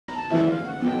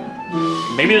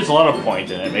Maybe there's a lot of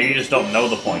point in it. Maybe you just don't know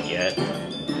the point yet.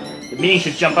 The meaning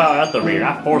should jump out at the reader,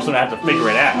 not force them to have to figure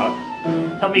it out.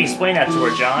 Help me explain that to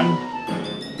her,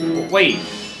 John. Wait.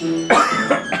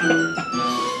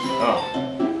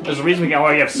 Oh. There's a reason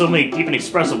why we have so many deep and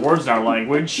expressive words in our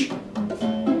language.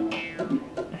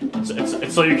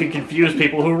 It's so you can confuse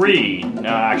people who read. No,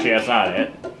 actually, that's not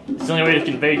it. It's the only way to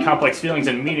convey complex feelings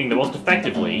and meaning the most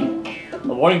effectively.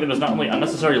 Avoiding them is not only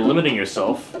unnecessarily limiting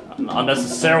yourself,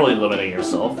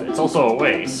 it's also a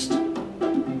waste.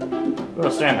 You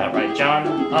understand that, right,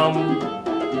 John?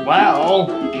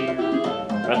 Well...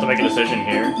 I have to make a decision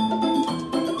here.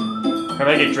 How did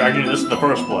I get dragged into this in the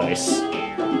first place?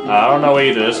 I don't know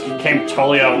either. This came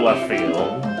totally out of left field.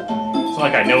 It's not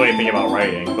like I know anything about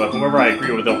writing, but whoever I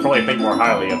agree with, they'll probably think more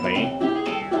highly of me.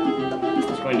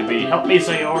 It's going to be, help me,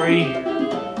 Sayori.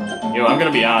 Yo, I'm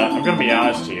gonna be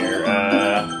honest here.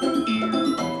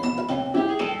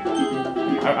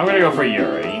 I'm gonna go for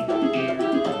Yuri.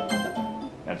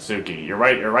 Natsuki, you're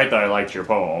right that I liked your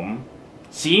poem.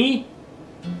 See?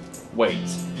 Wait,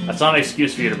 that's not an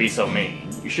excuse for you to be so mean.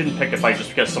 You shouldn't pick a fight just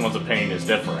because someone's opinion is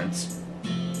different.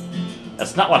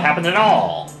 That's not what happened at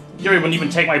all! Yuri wouldn't even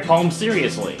take my poem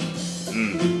seriously.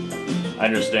 I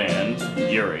understand.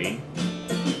 Yuri.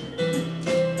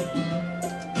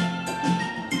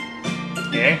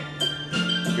 Eh?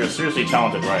 You're a seriously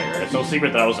talented writer. It's no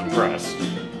secret that I was impressed.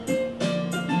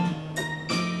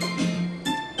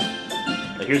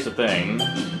 But here's the thing.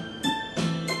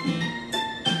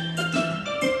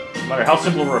 No matter how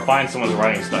simple or refined someone's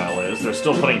writing style is, they're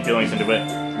still putting feelings into it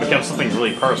to become something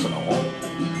really personal.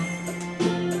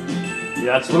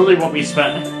 Yeah, that's literally what we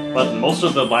spent, but most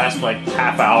of the last, like,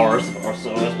 half hours or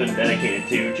so has been dedicated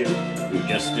to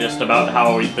just about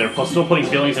how they're still putting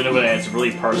feelings into it and it's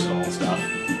really personal and stuff.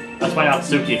 That's why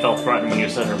Natsuki felt threatened when you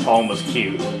said her poem was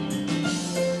cute.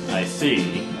 I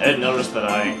see. I didn't notice that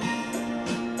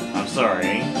I'm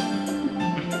sorry.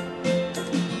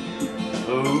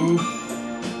 Ooh.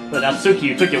 But Natsuki,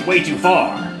 you took it way too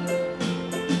far.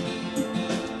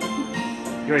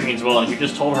 Yuri means well, and you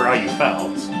just told her how you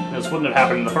felt. This wouldn't have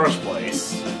happened in the first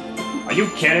place. Are you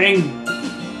kidding?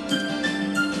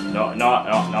 No,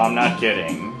 I'm not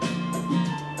kidding.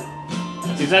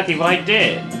 That's exactly what I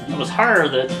did. It was her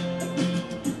that...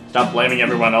 Stop blaming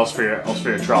everyone else for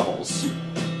your troubles.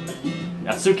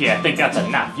 Natsuki, I think that's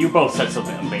enough. You both said some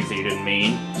things that you didn't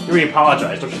mean. Yuri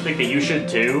apologized. Don't you think that you should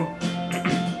too?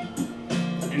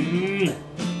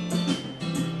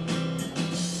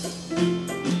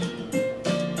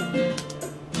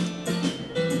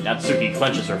 Natsuki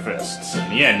clenches her fists. In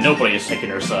the end, nobody has taken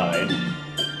her side.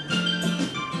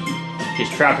 She's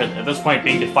trapped at this point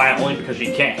being defiant only because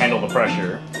she can't handle the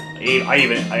pressure. I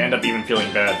end up even feeling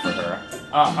bad for her.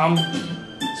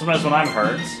 Sometimes when I'm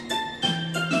hurt,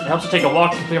 it helps to take a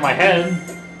walk to clear my head.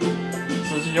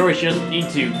 So Yuri, she doesn't need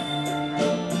to.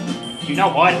 You know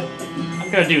what?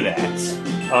 I'm gonna do that.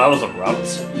 Oh, that was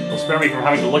abrupt. It'll spare me from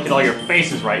having to look at all your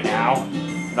faces right now.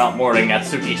 Without mourning,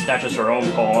 Natsuki snatches her own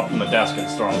poem up from the desk and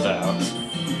storms out.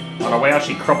 On her way out,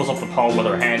 she crumbles up the poem with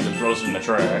her hands and throws it in the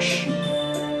trash.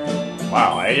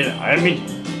 Wow, I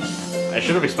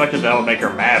should have expected that would make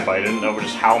her mad, but I didn't know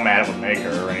just how mad it would make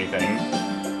her or anything.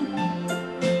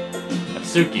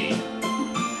 Natsuki.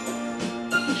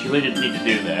 She really didn't need to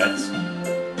do that.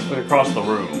 Look across the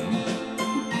room.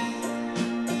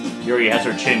 Yuri has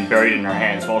her chin buried in her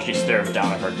hands while she stares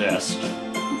down at her desk.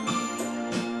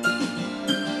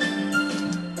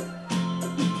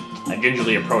 I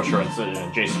gingerly approach her and sit in an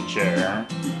adjacent chair.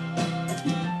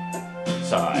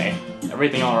 Sigh.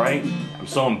 Everything alright? I'm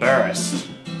so embarrassed.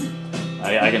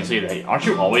 I can see that. Aren't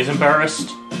you always embarrassed?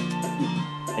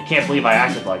 I can't believe I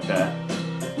acted like that.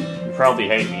 You probably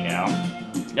hate me now.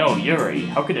 No, Yuri.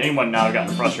 How could anyone now have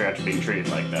gotten frustrated after being treated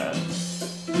like that?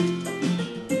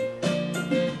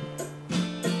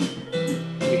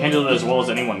 You handled it as well as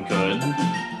anyone could.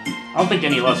 I don't think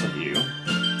any less of you.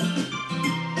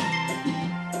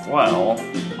 Well,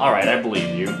 alright, I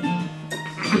believe you.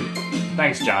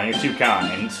 Thanks, John, you're too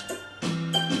kind.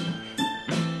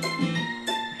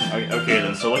 Okay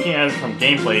then, so looking at it from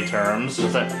gameplay terms,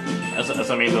 does that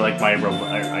mean that like my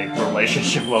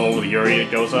relationship level with Yuri it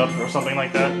goes up or something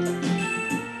like that?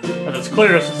 But it's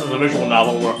clear this is a visual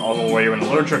novel where you're in a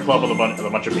literature club with a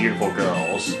bunch of beautiful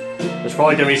girls. There's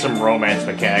probably gonna be some romance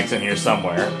mechanics in here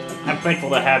somewhere. I'm thankful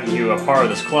to have you a part of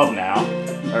this club now.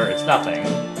 Or it's nothing.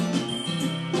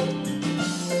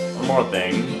 One more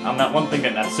thing. That one thing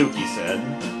that Natsuki said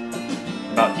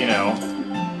about, you know,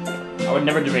 I would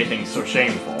never do anything so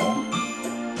shameful.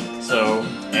 So,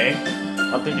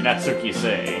 what did Natsuki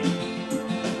say?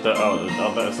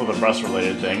 So the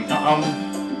breast-related thing.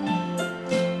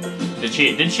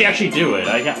 Did she actually do it?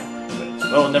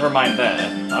 Well, never mind that.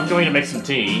 I'm going to make some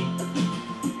tea.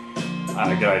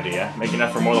 Good idea. Make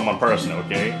enough for more than one person,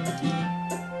 okay?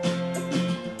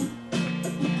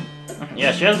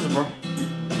 Yeah, she has.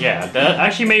 Yeah, that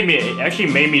actually made me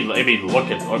maybe look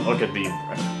at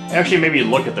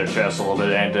their chests a little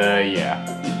bit, and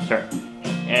yeah, sure,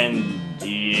 and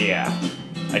yeah,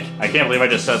 I can't believe I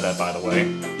just said that, by the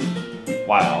way.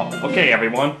 Wow. Okay,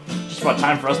 everyone, just about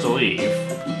time for us to leave.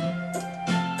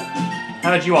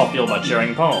 How did you all feel about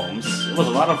sharing poems? It was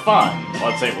a lot of fun. Well,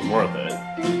 I'd say it was worth it.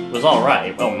 It was all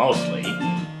right. Well, mostly.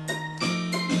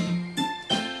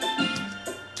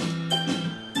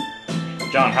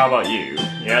 John, how about you?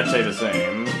 Yeah, I'd say the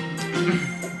same.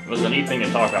 It was a neat thing to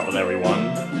talk about with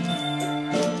everyone.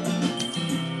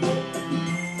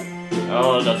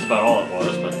 Oh, that's about all it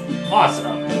was, but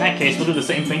awesome. In that case, we'll do the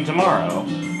same thing tomorrow.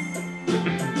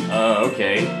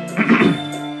 Okay.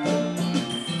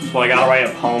 So I gotta write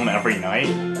a poem every night?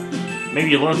 Maybe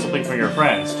you learn something from your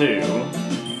friends, too.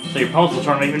 So your poems will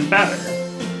turn out even better.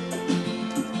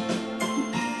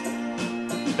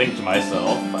 Think to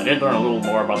myself, I did learn a little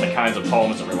more about the kinds of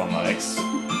poems everyone likes.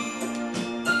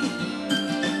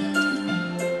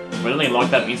 With any luck,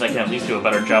 that means I can at least do a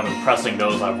better job impressing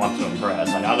those I want to impress.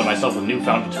 I now to myself with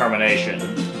newfound determination.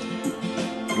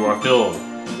 You are filled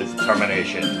with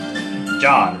determination.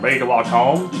 John, ready to walk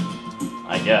home?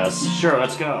 I guess. Sure,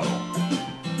 let's go.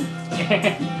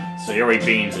 Sayori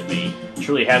beams at me. It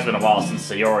truly has been a while since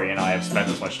Sayori and I have spent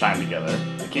this much time together.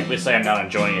 I can't really say I'm not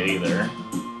enjoying it either.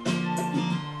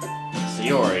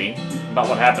 Yuri, about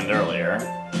what happened earlier.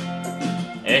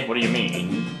 Eh, what do you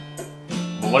mean?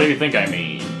 Well, what do you think I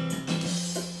mean?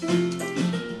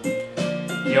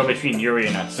 You know, between Yuri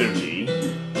and Natsuki.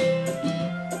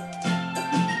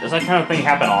 Does that kind of thing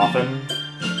happen often?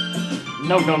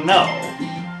 No.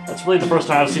 That's really the first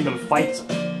time I've seen them fight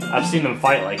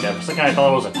like that. For a second I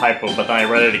thought it was a typo, but then I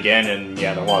read it again and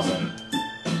yeah, there wasn't.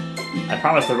 I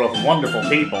promise they're both wonderful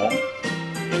people.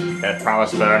 That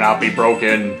promise better not be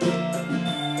broken.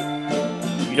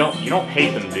 You don't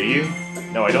hate them, do you?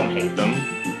 No, I don't hate them.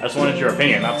 I just wanted your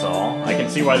opinion, that's all. I can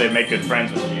see why they'd make good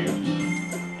friends with you.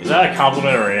 Is that a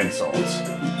compliment or an insult?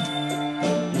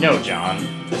 No, John.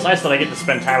 It's nice that I get to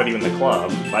spend time with you in the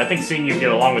club, but I think seeing you get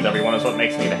along with everyone is what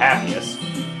makes me the happiest.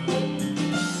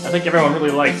 I think everyone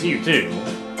really likes you, too.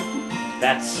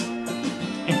 That's...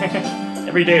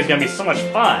 Every day is gonna be so much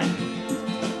fun!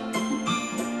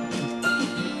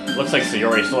 Looks like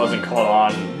Sayori still hasn't caught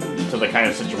on to the kind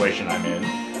of situation I'm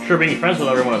in. Sure, being friends with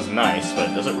everyone is nice,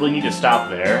 but does it really need to stop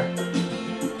there?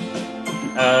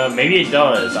 Maybe it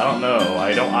does. I don't know.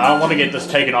 I don't want to get this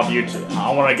taken off YouTube. I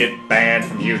don't want to get banned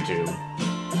from YouTube.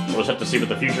 We'll just have to see what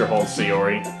the future holds,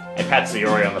 Sayori. I pat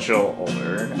Sayori on the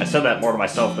shoulder. I said that more to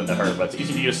myself than to her, but it's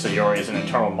easy to use Sayori as an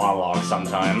internal monologue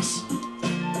sometimes.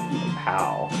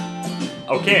 How?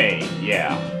 Okay,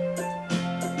 yeah.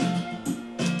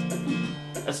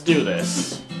 Let's do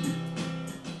this.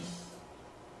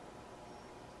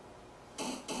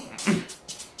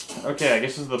 Okay, I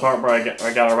guess this is the part where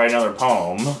I gotta write another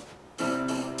poem.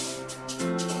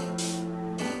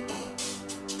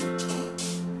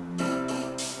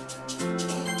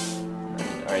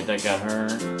 Alright, that got her.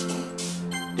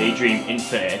 Daydream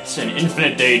Infinite. An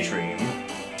infinite daydream.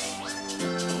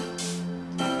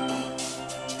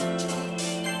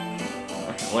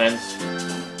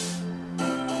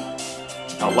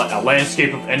 A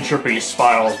landscape of entropy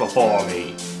spirals before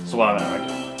me. So what I'm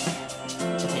like.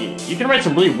 You can write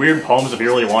some really weird poems if you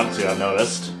really want to, I've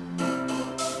noticed.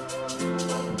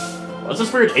 What's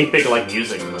this weird 8-bit like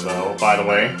music though, by the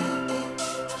way?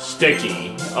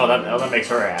 Sticky. Oh, that makes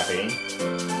her happy.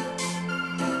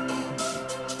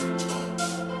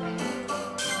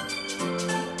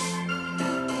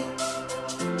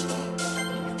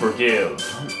 Forgive.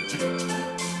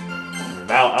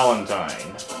 Valentine.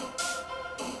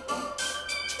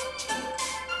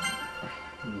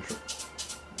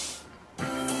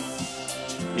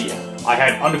 I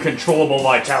had uncontrollable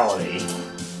vitality.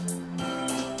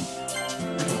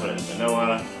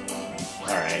 Vanilla.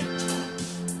 Alright.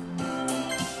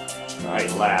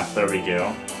 Alright, laugh. There we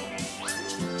go.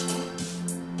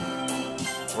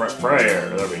 Prayer.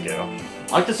 There we go.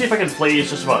 I'd like to see if I can please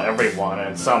just about everyone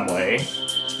in some way.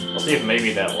 We'll see if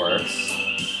maybe that works.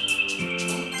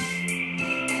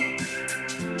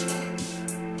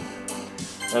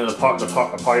 And the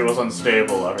party was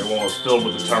unstable, everyone was filled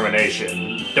with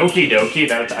determination. Doki Doki,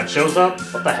 that shows up?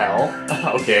 What the hell?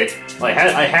 Okay. Well,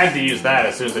 I had to use that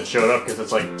as soon as it showed up, because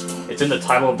it's like, it's in the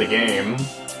title of the game.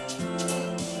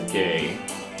 Okay.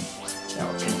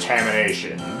 Now,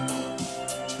 contamination.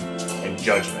 And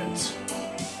judgment.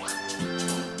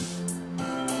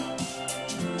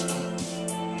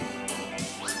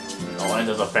 ends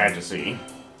as a fantasy.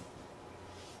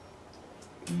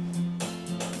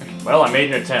 Well, I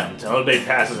made an attempt. Another day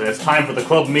passes and it's time for the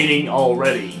club meeting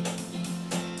already.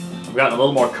 I've gotten a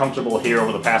little more comfortable here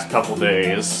over the past couple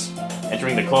days.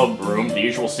 Entering the club room, the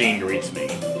usual scene greets me.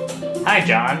 Hi,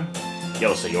 John.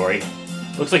 Yo, Sayori.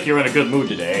 Looks like you're in a good mood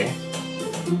today.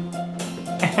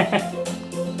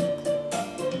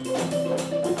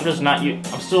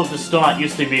 I'm still not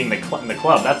used to being in the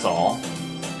club, that's all.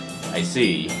 I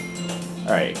see.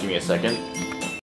 Alright, give me a second.